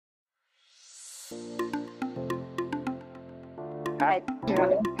Hi. Hi.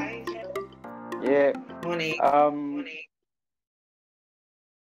 Yeah. Morning.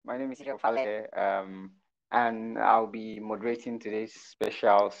 My name is Faleye, and I'll be moderating today's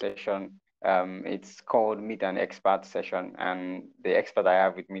special session. It's called Meet an Expert session, and the expert I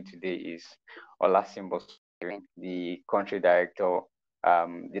have with me today is Olasimbo Sojinrin, the country director,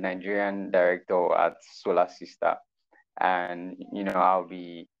 the Nigerian director at Solar Sister, and I'll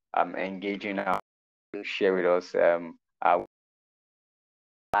be engaging her to share with us our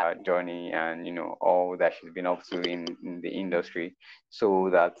journey and all that she's been up to in the industry, so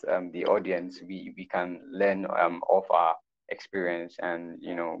that the audience we can learn of our experience, and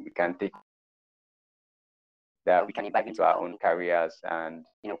we can take that we can dive into our own careers and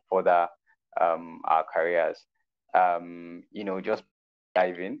further our careers. Just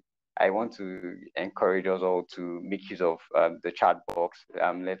diving, I want to encourage us all to make use of the chat box.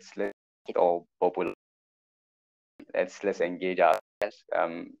 Let's get all bubble. Let's engage our.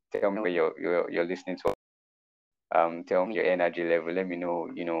 Tell me where you're listening to. Tell me your energy level. Let me know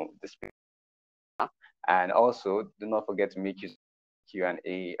the speed. And also, do not forget to make use of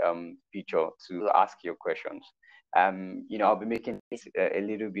Q&A feature to ask your questions. I'll be making this a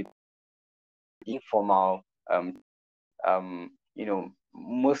little bit informal.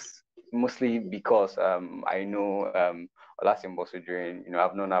 Mostly because I know Olasimbo Sojinrin.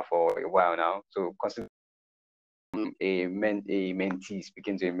 I've known her for a while now, so consider a mentee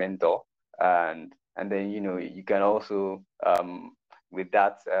speaking to a mentor, and then you can also with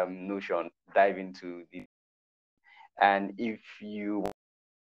that notion dive into the, and if you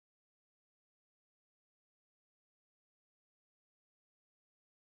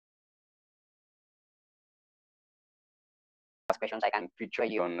ask questions, I can feature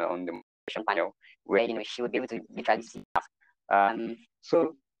you on the question panel where she would be able to literally see that.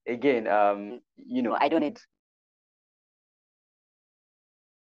 So again, I don't need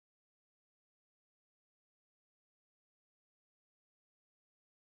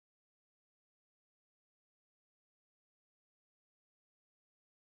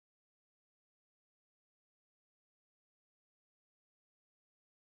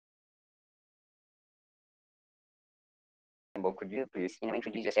but could you please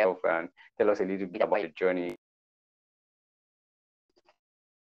introduce yourself and tell us a little bit about your journey?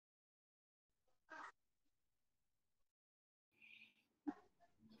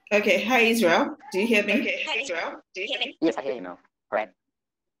 Okay. Hi, Israel. Do you hear me? Okay. Hi, Israel. Do you hear me? Yes, I hear you now. All right.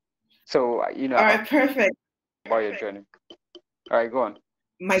 So All right. Perfect. About your journey. All right, go on.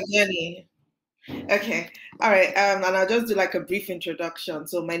 My journey. Okay. All right. And I'll just do like a brief introduction.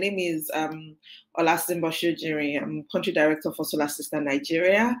 So my name is Olasimbo Sojinrin. I'm country director for Solar Sister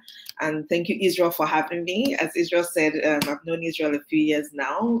Nigeria. And thank you, Israel, for having me. As Israel said, I've known Israel a few years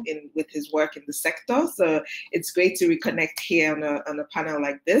now with his work in the sector. So it's great to reconnect here on a panel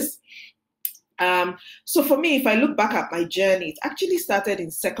like this. So for me, if I look back at my journey, it actually started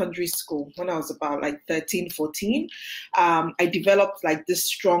in secondary school when I was about like 13, 14. I developed like this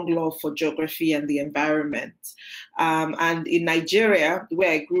strong love for geography and the environment. And in Nigeria,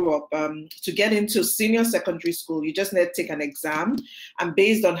 where I grew up, to get into senior secondary school, you just need to take an exam. And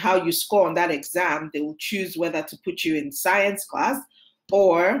based on how you score on that exam, they will choose whether to put you in science class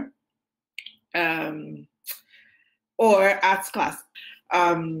or arts class.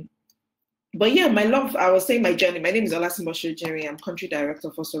 But yeah, I was saying my journey. My name is Olasimbo Sojinrin. I'm country director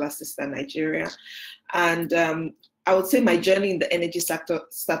for Solar Sister Nigeria. And I would say my journey in the energy sector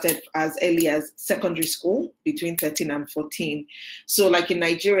started as early as secondary school, between 13 and 14. So like in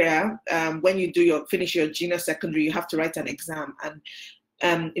Nigeria, when you finish your junior secondary, you have to write an exam.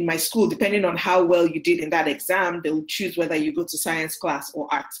 And in my school, depending on how well you did in that exam, they will choose whether you go to science class or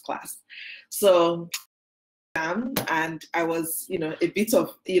arts class. So and I was, a bit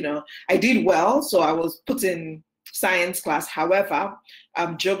of, I did well, so I was put in science class. However,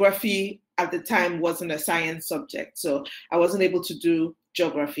 geography at the time wasn't a science subject, so I wasn't able to do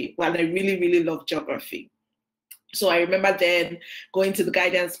geography. Well, I really, really love geography. So I remember then going to the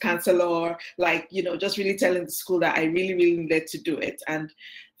guidance counselor, just really telling the school that I really, really needed to do it. And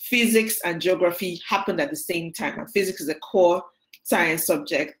physics and geography happened at the same time. And physics is a core science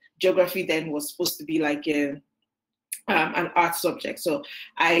subject. Geography then was supposed to be like an art subject. So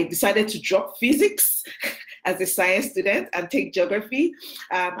I decided to drop physics as a science student and take geography.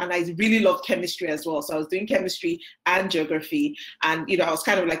 And I really loved chemistry as well. So I was doing chemistry and geography. And, I was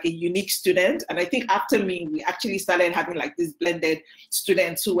kind of like a unique student. And I think after me, we actually started having like these blended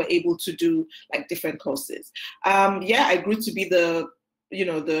students who were able to do like different courses. I grew to be the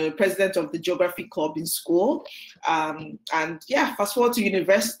the president of the geography club in school. And yeah, fast forward to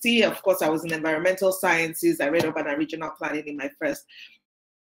university, of course, I was in environmental sciences. I read urban and regional planning in my first.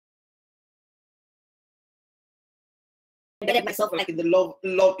 Embedded myself like in the love,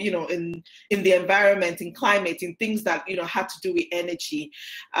 in the environment, in climate, in things that had to do with energy,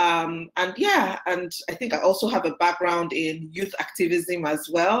 and I think I also have a background in youth activism as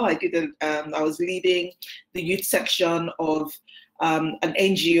well. I was leading the youth section of an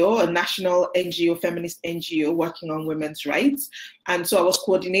NGO, a national NGO, feminist NGO working on women's rights, and so I was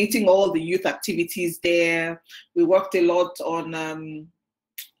coordinating all the youth activities there. We worked a lot on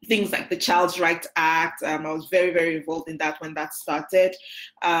things like the Child's Rights Act. I was very, very involved in that when that started.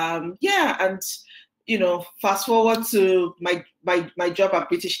 And fast forward to my job at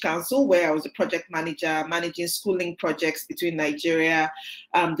British Council, where I was a project manager managing schooling projects between Nigeria,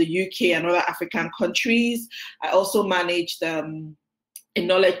 the UK, and other African countries. I also managed a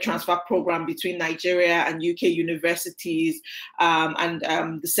knowledge transfer program between Nigeria and UK universities, and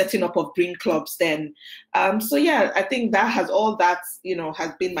the setting up of green clubs then. So yeah, I think that has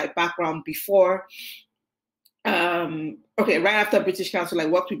has been my background before. Okay, right after British Council, I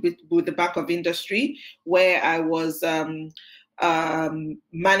worked with the Bank of Industry, where I was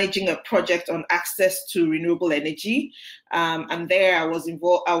managing a project on access to renewable energy, and there I was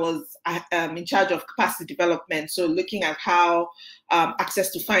involved. I was in charge of capacity development, so looking at how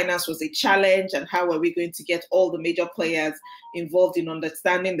access to finance was a challenge, and how were we going to get all the major players involved in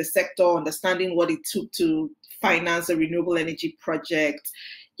understanding the sector, understanding what it took to finance a renewable energy project.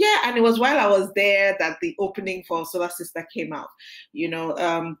 Yeah, and it was while I was there that the opening for Solar Sister came out.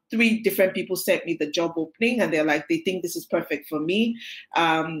 3 different people sent me the job opening, and they're like, they think this is perfect for me.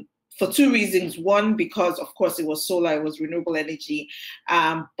 For 2 reasons. One, because of course it was solar, it was renewable energy.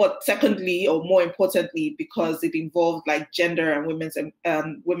 But secondly, or more importantly, because it involved like gender and women's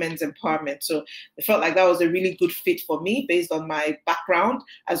empowerment. So it felt like that was a really good fit for me based on my background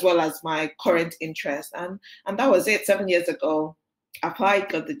as well as my current interest. And that was it 7 years ago. Applied,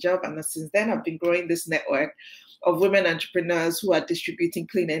 got the job, and since then I've been growing this network of women entrepreneurs who are distributing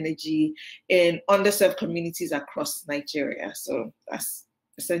clean energy in underserved communities across Nigeria. So that's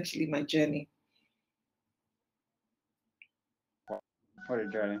essentially my journey. What a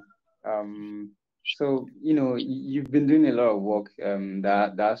journey. So you've been doing a lot of work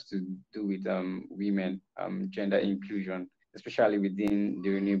that has to do with women, gender inclusion, especially within the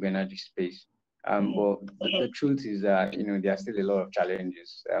renewable energy space. But the truth is that there are still a lot of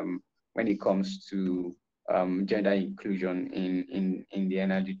challenges when it comes to gender inclusion in the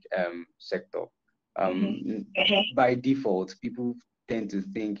energy sector. By default, people tend to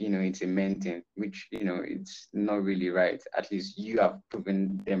think it's a men thing, which it's not really right. At least you have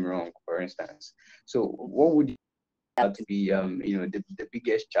proven them wrong, for instance. So what would that be the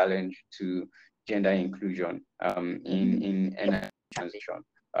biggest challenge to gender inclusion in energy transition,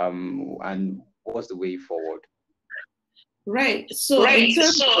 and what's the way forward? Right. So in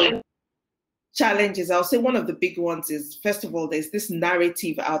terms of challenges, I'll say one of the big ones is, first of all, there's this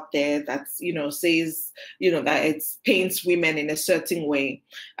narrative out there that says that it paints women in a certain way,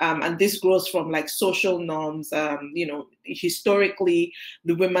 and this grows from like social norms. Historically,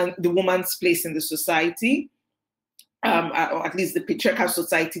 the woman's place in the society. Or at least the patriarchal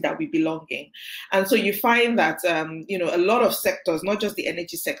society that we belong in. And so you find that, a lot of sectors, not just the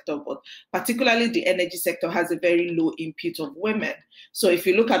energy sector, but particularly the energy sector, has a very low input of women. So if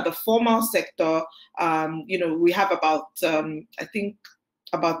you look at the formal sector, we have about, I think,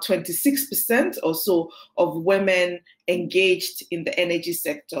 about 26% or so of women engaged in the energy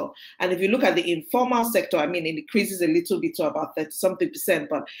sector. And if you look at the informal sector, I mean, it increases a little bit to about 30-something%,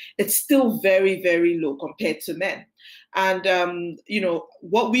 but it's still very, very low compared to men. And,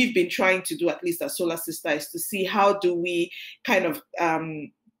 what we've been trying to do, at least at Solar Sister, is to see how do we kind of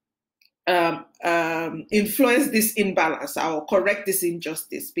influence this imbalance or correct this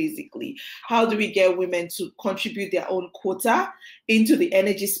injustice, basically. How do we get women to contribute their own quota into the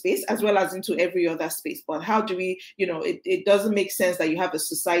energy space as well as into every other space? But how do we, it doesn't make sense that you have a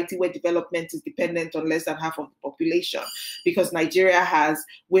society where development is dependent on less than half of the population, because Nigeria has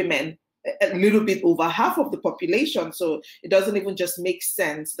women a little bit over half of the population. So it doesn't even just make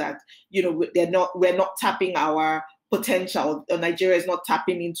sense that, we're not tapping our potential, or Nigeria is not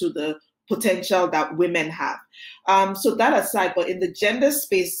tapping into the potential that women have. So that aside, but in the gender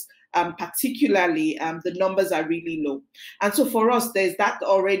space, particularly, the numbers are really low. And so for us, there's that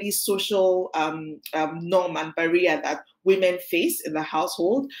already social norm and barrier that women face in the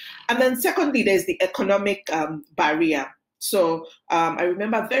household. And then secondly, there's the economic barrier. So I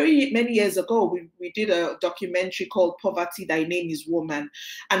remember very many years ago, we did a documentary called Poverty, Thy Name is Woman,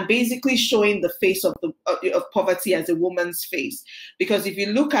 and basically showing the face of poverty as a woman's face. Because if you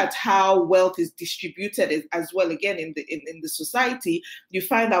look at how wealth is distributed as well, again, in the society, you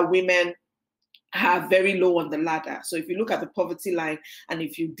find that women are very low on the ladder. So if you look at the poverty line and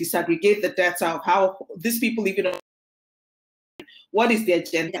if you disaggregate the data of how these people live in, what is their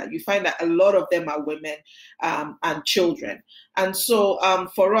gender, you find that a lot of them are women and children. And so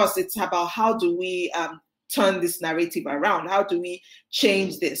for us, it's about how do we turn this narrative around? How do we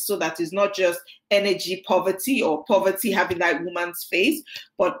change this so that it's not just energy poverty or poverty having that woman's face,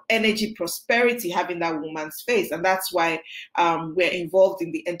 but energy prosperity having that woman's face? And that's why we're involved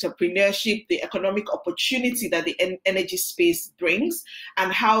in the entrepreneurship, the economic opportunity that the energy space brings,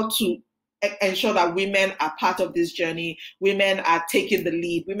 and how to ensure that women are part of this journey, women are taking the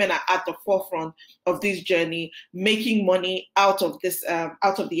lead, women are at the forefront of this journey, making money out of this,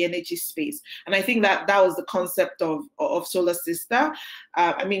 out of the energy space. And I think that was the concept of Solar Sister.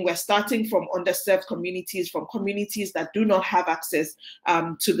 I mean, we're starting from underserved communities, from communities that do not have access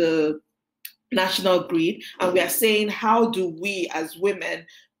to the national grid, and we are saying, how do we as women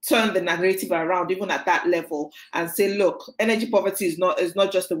turn the narrative around even at that level and say, look, energy poverty is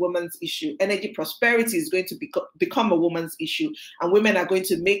not just a woman's issue. Energy prosperity is going to become a woman's issue, and women are going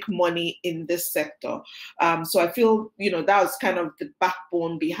to make money in this sector. So I feel, that was kind of the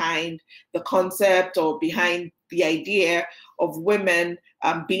backbone behind the concept, or behind the idea of women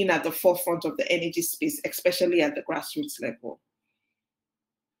being at the forefront of the energy space, especially at the grassroots level.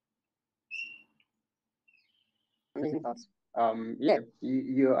 Yeah,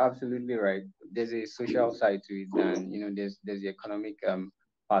 you're absolutely right. There's a social side to it, and there's the economic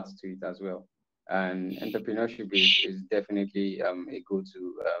part to it as well. And entrepreneurship is definitely a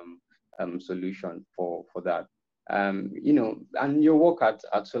go-to solution for that. And your work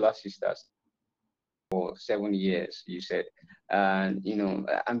at Solar Sisters for 7 years, you said, and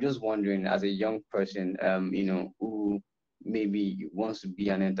I'm just wondering, as a young person, who maybe wants to be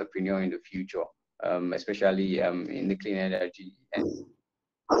an entrepreneur in the future, especially in the clean energy. And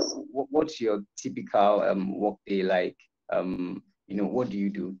what's your typical work day like? What do you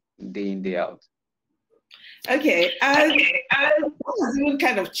do day in, day out? Okay, this even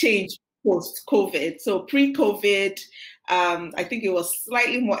kind of changed post-COVID. So pre-COVID, I think it was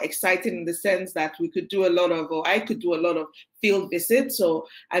slightly more exciting in the sense that we could do a lot of, or I could do a lot of field visits. So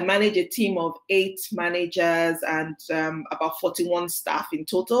I manage a team of 8 managers and about 41 staff in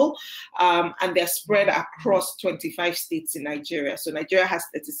total. And they're spread across 25 states in Nigeria. So Nigeria has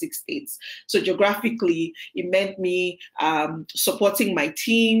 36 states. So geographically, it meant me supporting my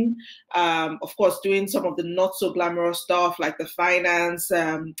team, of course, doing some of the not so glamorous stuff like the finance,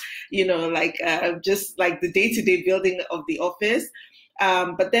 just like the day-to-day building of the office.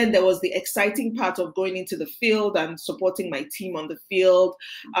 But then there was the exciting part of going into the field and supporting my team on the field,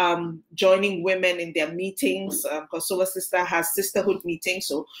 joining women in their meetings, because Solar Sister has sisterhood meetings.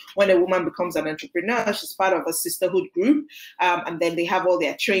 So when a woman becomes an entrepreneur, she's part of a sisterhood group, and then they have all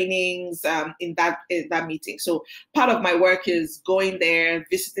their trainings in that meeting. So part of my work is going there,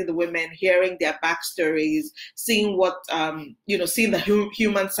 visiting the women, hearing their backstories, seeing what, seeing the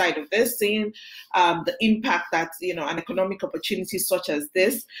human side of this, seeing the impact that, an economic opportunity such as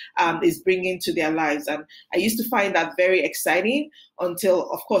this is bringing to their lives. And I used to find that very exciting until,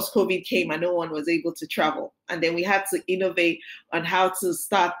 of course, COVID came and no one was able to travel. And then we had to innovate on how to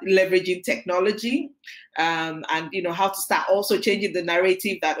start leveraging technology, and how to start also changing the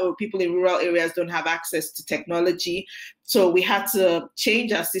narrative that, people in rural areas don't have access to technology. So we had to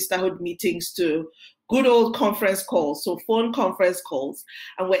change our sisterhood meetings to good old conference calls, so phone conference calls.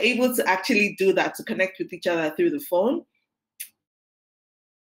 And we're able to actually do that, to connect with each other through the phone.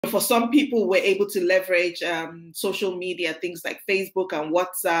 For some people, we're able to leverage social media, things like Facebook and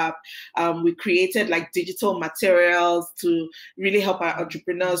WhatsApp. We created like digital materials to really help our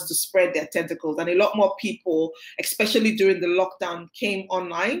entrepreneurs to spread their tentacles. And a lot more people, especially during the lockdown, came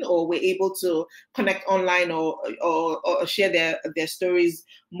online or were able to connect online or share their stories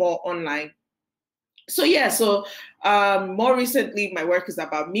more online. So yeah, so more recently, my work is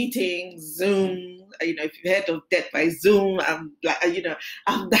about meetings, Zoom. If you've heard of Death by Zoom,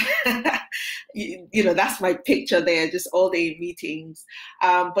 that's my picture there, just all day meetings.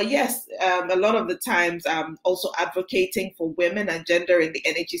 But yes, a lot of the times I'm also advocating for women and gender in the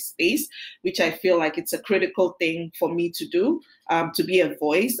energy space, which I feel like it's a critical thing for me to do, to be a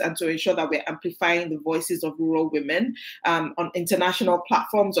voice and to ensure that we're amplifying the voices of rural women on international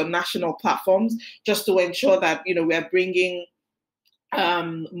platforms or national platforms, just to ensure that, we're bringing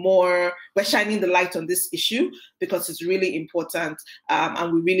we're shining the light on this issue because it's really important,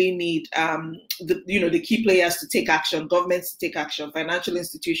 and we really need the key players to take action, governments to take action, financial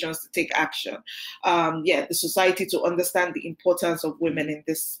institutions to take action, the society to understand the importance of women in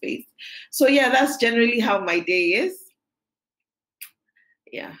this space. So yeah, that's generally how my day is.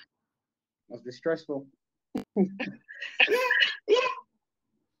 Yeah. Must be stressful. yeah.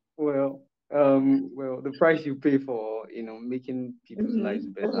 Well, the price you pay for, making people's lives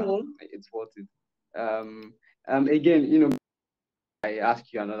better, it's worth it. Again, I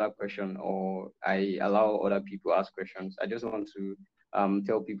ask you another question, or I allow other people to ask questions. I just want to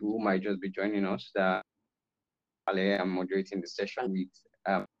tell people who might just be joining us that I'm moderating the session with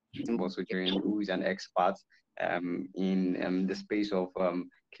Olasimbo Sojinrin, who is an expert in the space of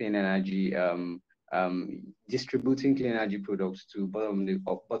clean energy, distributing clean energy products to bottom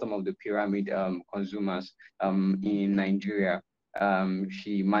of the pyramid consumers in Nigeria.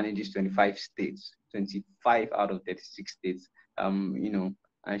 She manages 25 states, 25 out of 36 states, and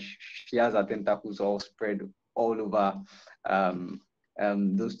she has her tentacles all spread all over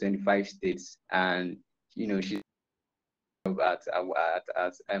those 25 states, and she's at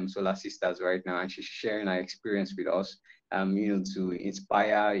Solar Sisters right now, and she's sharing her experience with us, to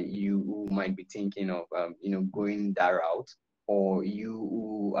inspire you who might be thinking of, going that route, or you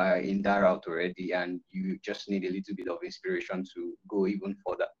who are in that route already and you just need a little bit of inspiration to go even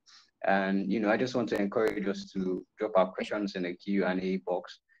further. And, I just want to encourage us to drop our questions in the Q&A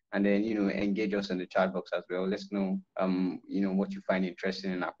box, and then, engage us in the chat box as well. Let's know, what you find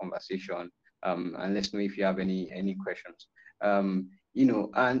interesting in our conversation. And let's know if you have any questions.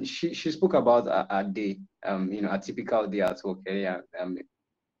 And she spoke about a day, a typical day at work.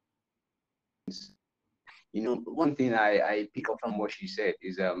 One thing I pick up from what she said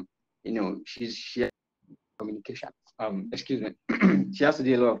is, she has communication. Excuse me. She has to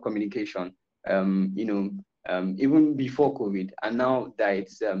do a lot of communication. Even before COVID, and now that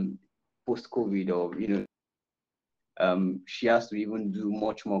it's post-COVID, or she has to even do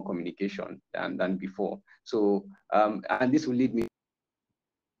much more communication than before. So and this will lead me.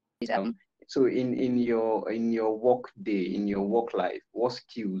 So in your work day, in your work life, what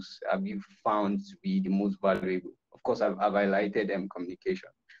skills have you found to be the most valuable? Of course, I've highlighted communication,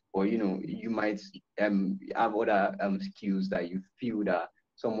 or you might have other skills that you feel that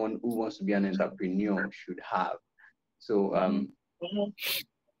someone who wants to be an entrepreneur should have. So let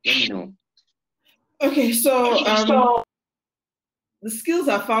me know. Okay, so the skills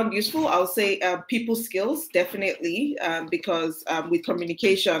I found useful, I'll say people skills, definitely, because with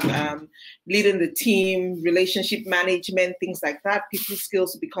communication, leading the team, relationship management, things like that, people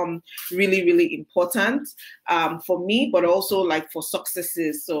skills become really, really important for me, but also like for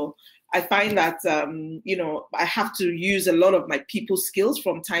successes. So I find that, I have to use a lot of my people skills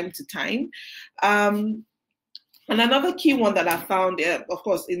from time to time. And another key one that I found, of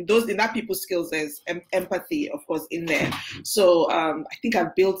course, in that people skills, there's empathy, of course, in there. So I think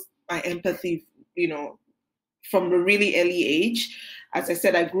I've built my empathy, from a really early age. As I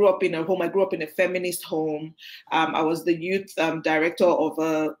said, I grew up in a feminist home. I was the youth director of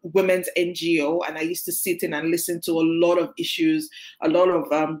a women's NGO, and I used to sit in and listen to a lot of issues, a lot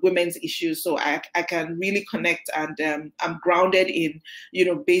of women's issues. So I can really connect, and I'm grounded in,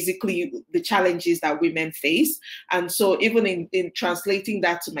 basically the challenges that women face. And so even in translating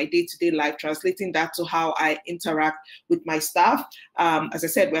that to my day-to-day life, translating that to how I interact with my staff, as I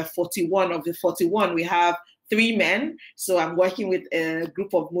said, we're 41. Of the 41, we have 3 men. So I'm working with a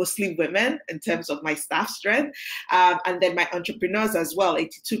group of mostly women in terms of my staff strength. And then my entrepreneurs as well,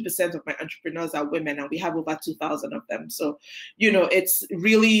 82% of my entrepreneurs are women, and we have over 2,000 of them. So, it's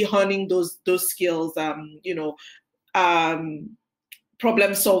really honing those skills,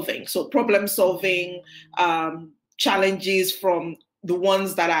 problem solving. So problem solving, challenges from the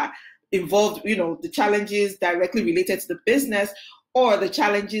ones that are involved, the challenges directly related to the business, or the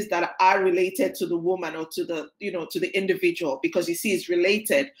challenges that are related to the woman or to the, to the individual, because you see, it's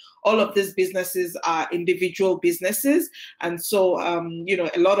related. All of these businesses are individual businesses. And so, a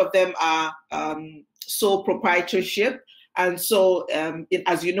lot of them are sole proprietorship. And so,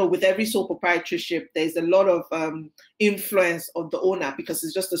 as you know, with every sole proprietorship, there's a lot of influence of the owner, because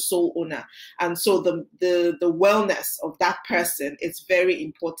it's just a sole owner. And so the wellness of that person is very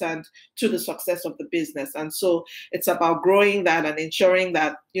important to the success of the business. And so it's about growing that and ensuring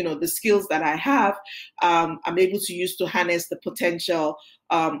that, the skills that I have, I'm able to use to harness the potential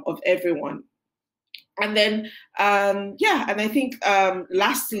of everyone. And then, and I think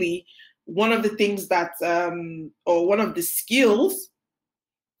lastly, one of the things that, or one of the skills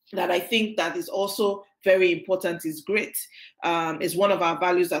that I think that is also very important is grit. Is one of our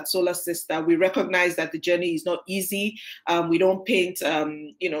values at Solar Sister. We recognize that the journey is not easy. We don't paint,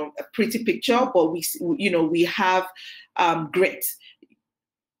 a pretty picture, but we have grit.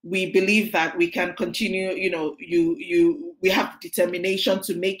 We believe that we can continue, we have determination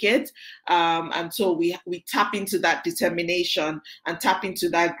to make it. And so we tap into that determination and tap into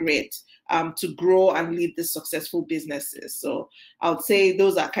that grit to grow and lead the successful businesses. So I would say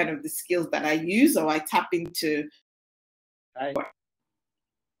those are kind of the skills that I use or I tap into. Hi.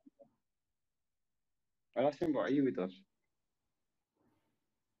 Olasimbo, are you with us?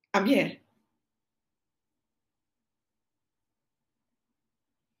 I'm here.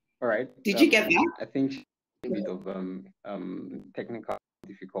 All right. Did you get that? I think a bit of technical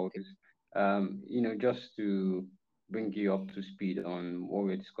difficulties. Just to bring you up to speed on what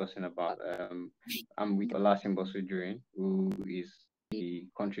we're discussing about, I'm with Olasimbo Sojinrin, who is the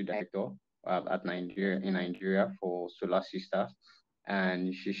country director in Nigeria for Solar Sisters,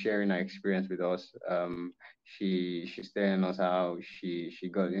 and she's sharing her experience with us. She's telling us how she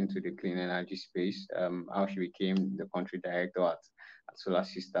got into the clean energy space, how she became the country director at Solar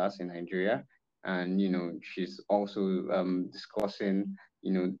Sisters in Nigeria. And, she's also discussing,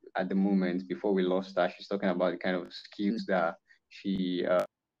 at the moment, before we lost her, she's talking about the kind of skills that she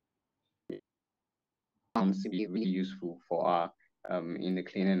found to be really useful for her in the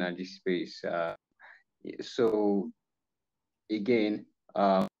clean energy space. So, again,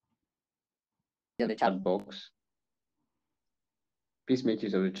 the chat box, please make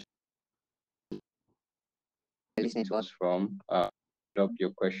use of the chat listening to us from. Drop your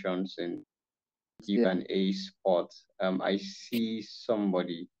questions in Q&A spot. I see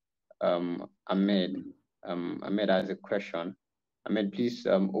somebody, Ahmed. Ahmed has a question. Ahmed, please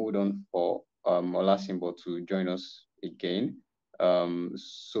hold on for Olasimbo to join us again,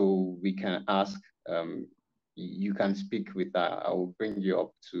 so we can ask. You can speak with her. I will bring you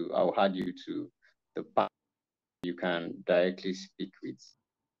up to. I'll add you to the part. You can directly speak with.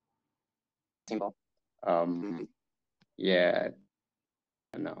 Yeah.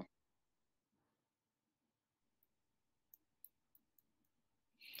 No.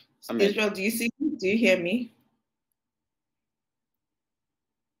 Israel, do you see me? Do you hear me?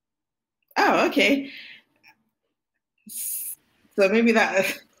 Oh, okay. So maybe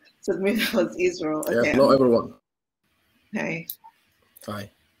that was Israel. Okay. Yeah, hello everyone. Hi.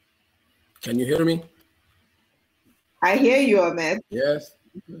 Hi. Can you hear me? I hear you, Ahmed. Yes.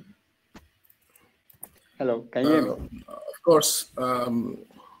 Hello, can you hear me? Of course.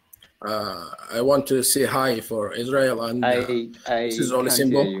 I want to say hi for Israel and this is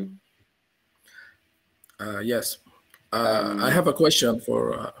Olasimbo. Yes. I have a question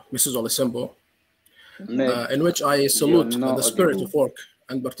for Mrs. Olasimbo, in which I salute the spirit of work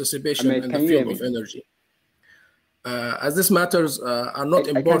and participation in the field of energy. As these matters are not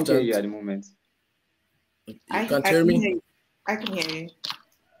important. I can't hear you at the moment. You can't hear me? I can hear you.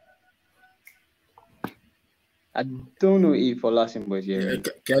 I don't know if Olasimbo is here.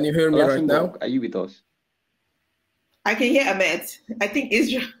 Can you hear me right now? Are you with us? I can hear Ahmed. I think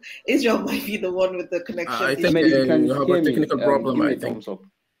Israel might be the one with the connection. I think you have a technical problem, I think.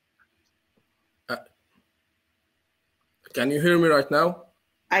 Can you hear me right now?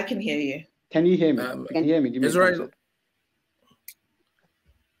 I can hear you. Can you hear me? Can you hear me? Give me Israel.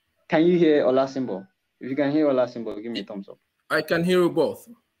 Can you hear Olasimbo? If you can hear Olasimbo, give me a thumbs up. I can hear you both.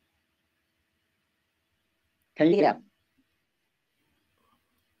 Can you hear?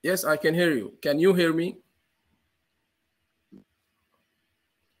 Yes, I can hear you. Can you hear me?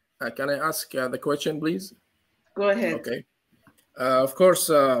 Can I ask the question, please? Go ahead. Okay. Of course,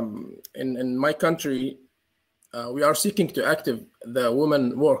 in my country, we are seeking to active the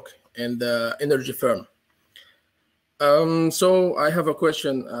women work in the energy firm. So I have a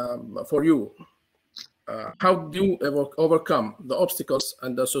question for you. How do you overcome the obstacles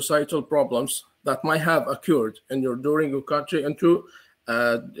and the societal problems that might have occurred during your country into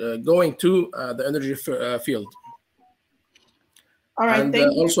going to the energy field? All right, and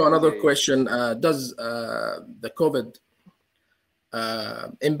also another question, does the COVID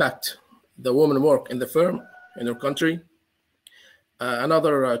impact the women work in the firm in your country?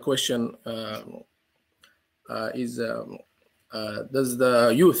 Another question is, does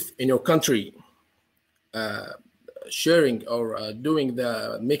the youth in your country sharing or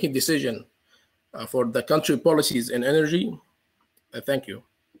making decision for the country policies in energy? Thank you.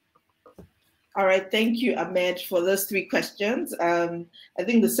 All right, thank you, Ahmed, for those three questions. I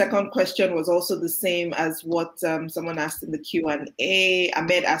think the second question was also the same as what someone asked in the Q&A.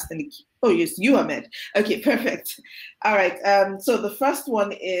 Ahmed asked in the oh yes, you, Ahmed. Okay, perfect. All right. So the first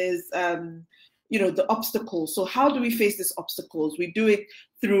one is, the obstacles. So how do we face these obstacles? We do it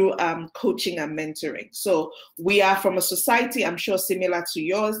through coaching and mentoring. So we are from a society, I'm sure similar to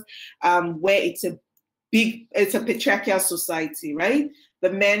yours, where it's a patriarchal society, right?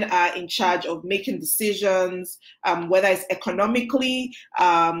 The men are in charge of making decisions, whether it's economically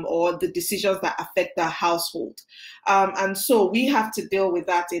or the decisions that affect the household. And so we have to deal with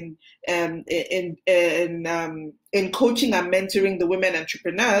that in coaching and mentoring the women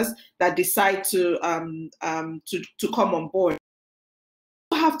entrepreneurs that decide to come on board.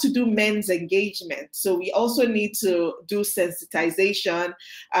 We have to do men's engagement, so we also need to do sensitization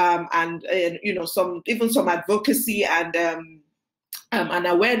and some advocacy and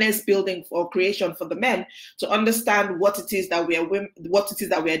awareness building for creation for the men to understand what it is that we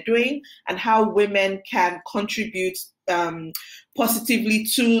are doing and how women can contribute positively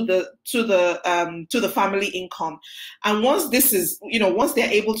to the family income. And once they're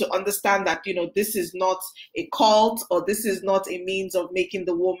able to understand that this is not a cult, or this is not a means of making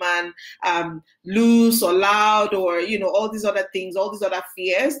the woman loose or loud, or all these other things, all these other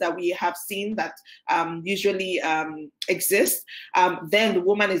fears that we have seen that usually exist, then the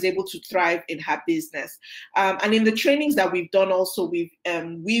woman is able to thrive in her business. And in the trainings that we've done also, we've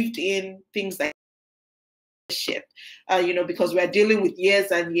weaved in things like because we're dealing with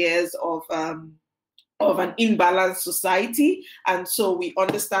years and years of an imbalanced society. And so we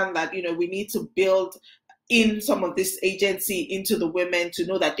understand that, we need to build in some of this agency into the women to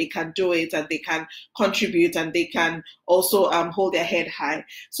know that they can do it and they can contribute and they can also hold their head high.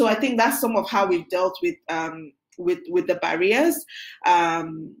 So I think that's some of how we've dealt with the barriers.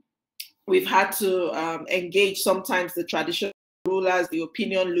 We've had to engage sometimes the traditional rulers, the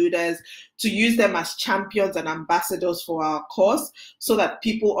opinion leaders, to use them as champions and ambassadors for our cause, so that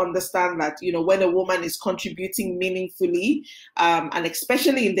people understand that when a woman is contributing meaningfully, and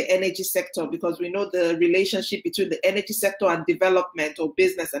especially in the energy sector, because we know the relationship between the energy sector and development or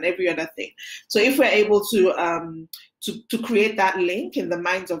business and every other thing. So if we're able to create that link in the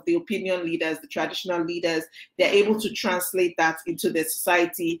minds of the opinion leaders, the traditional leaders, they're able to translate that into their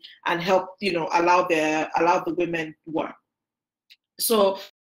society and help allow the women work. So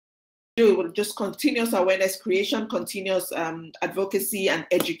it will just continuous awareness creation, continuous advocacy and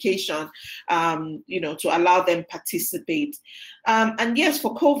education, to allow them participate. And yes,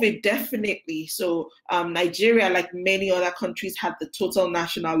 for COVID, definitely. So Nigeria, like many other countries, had the total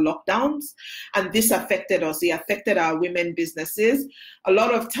national lockdowns, and this affected us. It affected our women businesses. A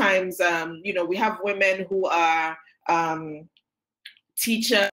lot of times, we have women who are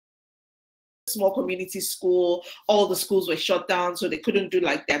teachers, small community school, all the schools were shut down, so they couldn't do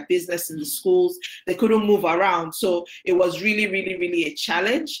like their business in the schools. They couldn't move around. So it was really, really, really a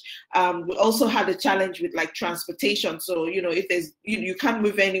challenge. We also had a challenge with like transportation. So, if there's, you can't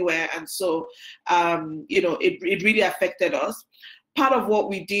move anywhere. And so, it really affected us. Part of what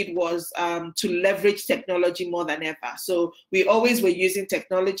we did was to leverage technology more than ever. So we always were using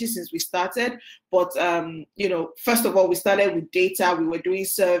technology since we started, but first of all, we started with data. We were doing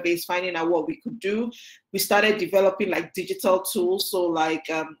surveys, finding out what we could do. We started developing like digital tools, so like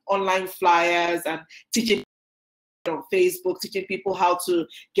online flyers and teaching on Facebook, teaching people how to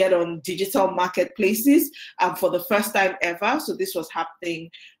get on digital marketplaces for the first time ever. So this was happening.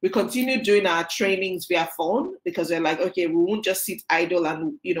 We continued doing our trainings via phone because we're like, okay, we won't just sit idle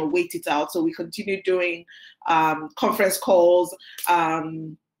and wait it out. So we continued doing conference calls.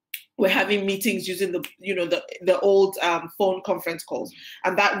 We're having meetings using the old phone conference calls,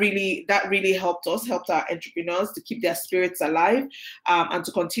 and that really helped our entrepreneurs to keep their spirits alive and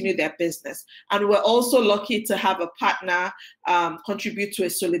to continue their business. And we're also lucky to have a partner contribute to a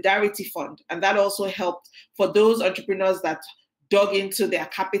solidarity fund, and that also helped for those entrepreneurs that dug into their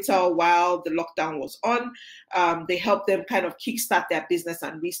capital while the lockdown was on. They helped them kind of kickstart their business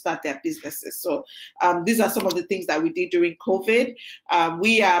and restart their businesses. So these are some of the things that we did during COVID.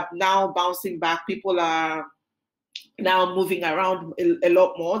 We are now bouncing back. People are now moving around a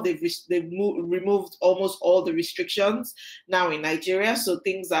lot more. They've removed almost all the restrictions now in Nigeria. So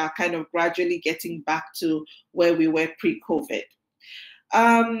things are kind of gradually getting back to where we were pre-COVID.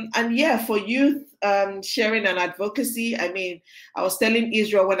 And yeah, for youth sharing and advocacy, I mean, I was telling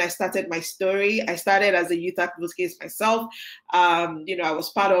Israel when I started my story, I started as a youth advocate myself. I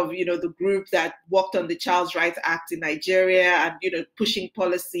was part of, the group that worked on the Child Rights Act in Nigeria and, pushing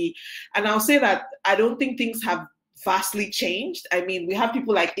policy. And I'll say that I don't think things have vastly changed. I mean, we have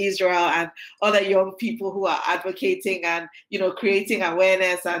people like Israel and other young people who are advocating and, creating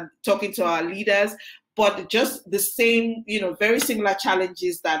awareness and talking to our leaders. but just the same, very similar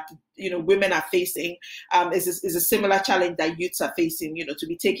challenges that, women are facing is a similar challenge that youths are facing, to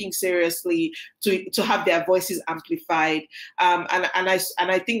be taken seriously, to have their voices amplified. And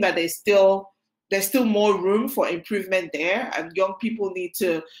I think that there's still more room for improvement there, and young people need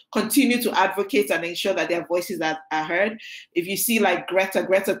to continue to advocate and ensure that their voices are heard. If you see like Greta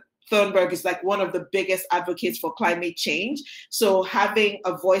Thunberg is like one of the biggest advocates for climate change. So having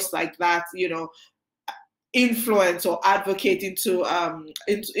a voice like that, influence or advocate into our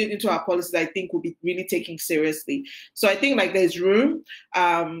policies, I think will be really taken seriously. So I think like there's room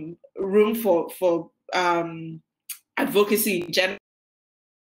for advocacy in general,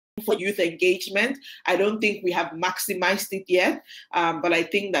 for youth engagement. I don't think we have maximized it yet, but I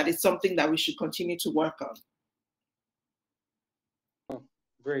think that it's something that we should continue to work on. Oh,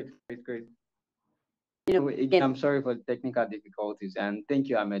 great. Again, I'm sorry for the technical difficulties, and thank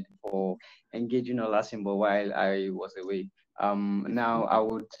you, Ahmed, for engaging Olasimbo while I was away. Now I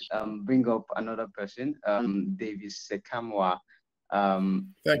would bring up another person, Davis Sekamwa.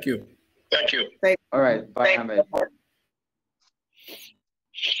 Thank you. All right, bye, Ahmed.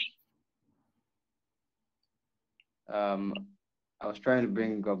 I was trying to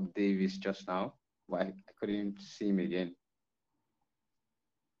bring up Davis just now, but I couldn't see him again.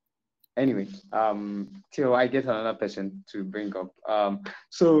 Anyway, till I get another person to bring up.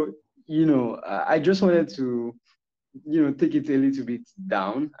 So, I just wanted to, take it a little bit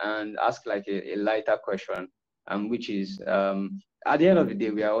down and ask like a lighter question, which is, at the end of the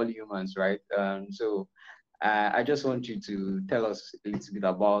day, we are all humans, right? So I just want you to tell us a little bit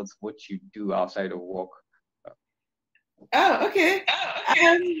about what you do outside of work. Oh, okay.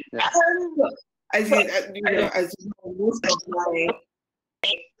 As you know,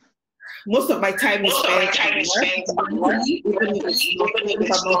 most of my time is spent on work, even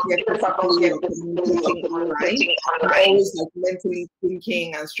if I'm not yet physically or communicating online. I'm always like mentally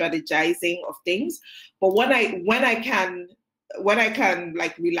thinking and strategizing of things. But when I can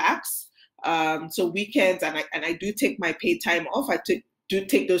like relax, so weekends, and I do take my paid time off. I do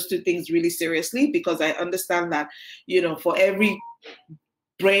take those two things really seriously, because I understand that, for every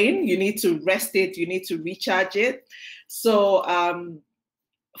brain, you need to rest it, you need to recharge it. So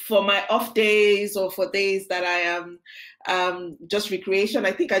for my off days, or for days that I am just recreation,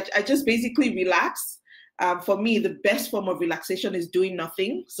 I think I just basically relax. For me, the best form of relaxation is doing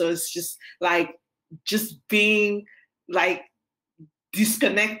nothing. So it's just being like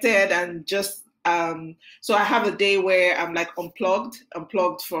disconnected, and just so I have a day where I'm like unplugged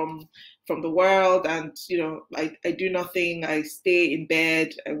from the world, and I do nothing. I stay in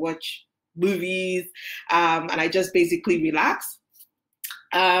bed, I watch movies, and I just basically relax.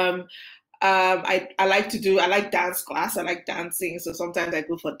 I like dance class. I like dancing, so sometimes I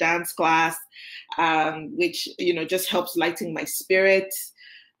go for dance class, which just helps lighten my spirit.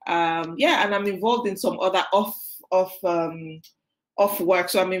 Yeah, and I'm involved in some other off work.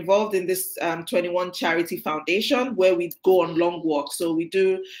 So I'm involved in this 21 Charity Foundation, where we go on long walks. So we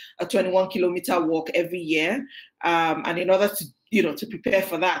do a 21-kilometer walk every year, and in order to to prepare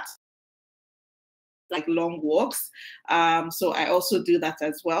for that, like long walks. So I also do that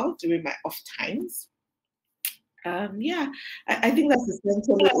as well during my off times. Yeah, I think that's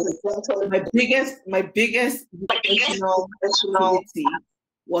essentially my biggest professional activity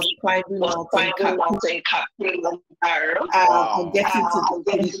was climbing mountain, and getting to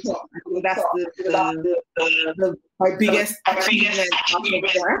the top. I think that's my biggest achievement after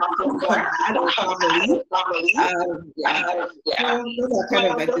work. I don't family. So those are kind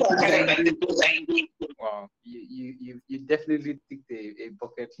of like the things I do. Wow, you definitely ticked a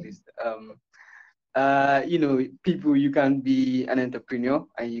bucket list. People, you can be an entrepreneur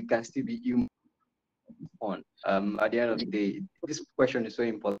and you can still be human. At the end of the day, this question is so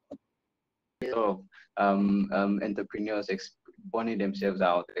important. Of entrepreneurs burning themselves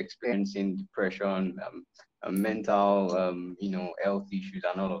out, experiencing depression, mental, health issues,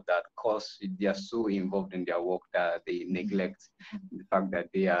 and all of that, because they are so involved in their work that they neglect the fact that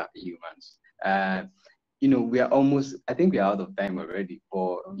they are humans. We are almost, I think we are out of time already,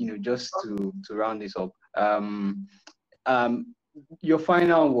 but just to round this up, your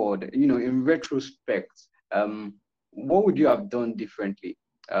final word, in retrospect, what would you have done differently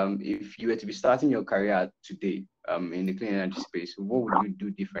if you were to be starting your career today in the clean energy space? What would you do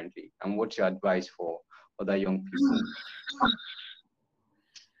differently, and what's your advice for other young people?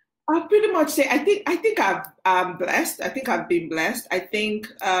 I'll pretty much say I think I'm blessed. I think I've been blessed. I think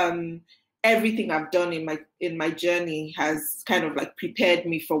everything I've done in my journey has kind of like prepared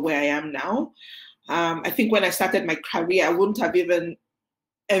me for where I am now. I think when I started my career, I wouldn't have even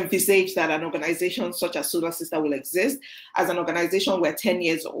envisage that an organization such as Solar Sister will exist. As an organization, we're 10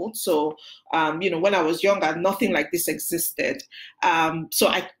 years old. So, when I was younger, nothing like this existed.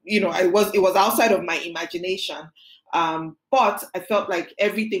 So it was outside of my imagination. But I felt like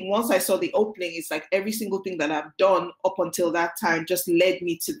everything, once I saw the opening, it's like every single thing that I've done up until that time just led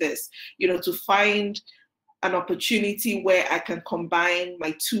me to this, to find an opportunity where I can combine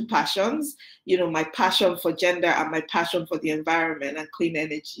my two passions, my passion for gender and my passion for the environment and clean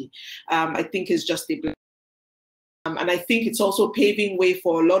energy. I think is just a blessing. And I think it's also paving way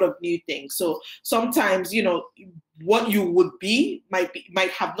for a lot of new things. So sometimes, what you would be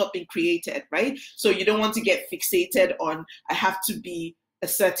might have not been created, right? So you don't want to get fixated on, I have to be a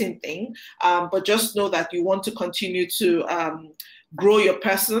certain thing, but just know that you want to continue to grow your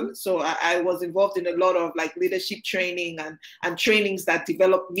person. So I was involved in a lot of like leadership training and trainings that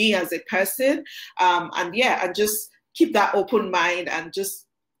developed me as a person. And just keep that open mind and just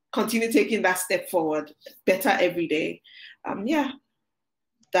continue taking that step forward, better every day.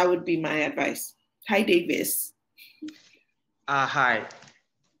 That would be my advice. Hi, Davis. Hi.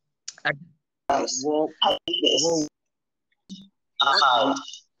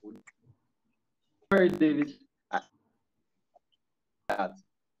 Sorry, David. That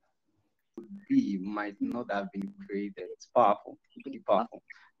would be might not have been created. It's powerful, pretty powerful.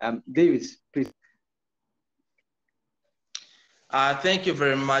 Davis, please. Thank you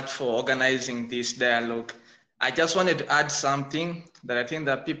very much for organizing this dialogue. I just wanted to add something that I think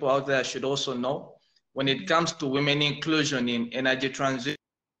that people out there should also know. When it comes to women inclusion in energy transition,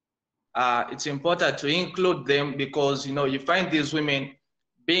 it's important to include them because, you find these women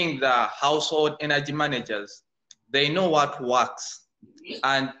being the household energy managers. They know what works.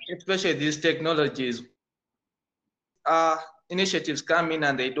 And especially these technologies, initiatives come in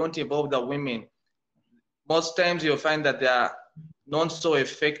and they don't involve the women. Most times you'll find that they are not so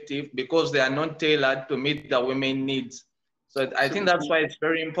effective because they are not tailored to meet the women needs. So I think that's why it's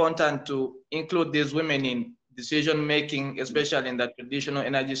very important to include these women in decision-making, especially in the traditional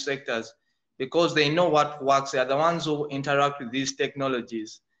energy sectors, because they know what works. They are the ones who interact with these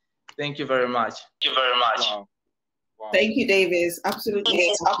technologies. Thank you very much. Thank you very much. Wow. Wow. Thank you, Davis.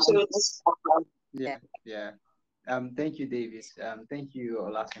 Absolutely. Yeah. Thank you, Davis. Thank you,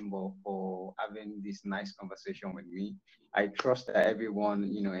 Olasimbo, for having this nice conversation with me. I trust that everyone,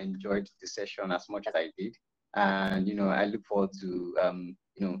 enjoyed the session as much as I did. And, I look forward to,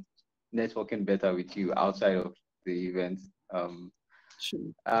 networking better with you outside of the event. Sure.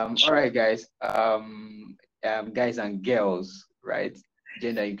 All right, guys. Guys and girls, right?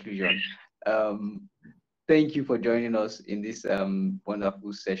 Gender inclusion. Thank you for joining us in this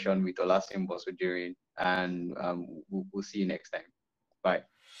wonderful session with Olasimbo Sojinrin, and we'll see you next time. Bye.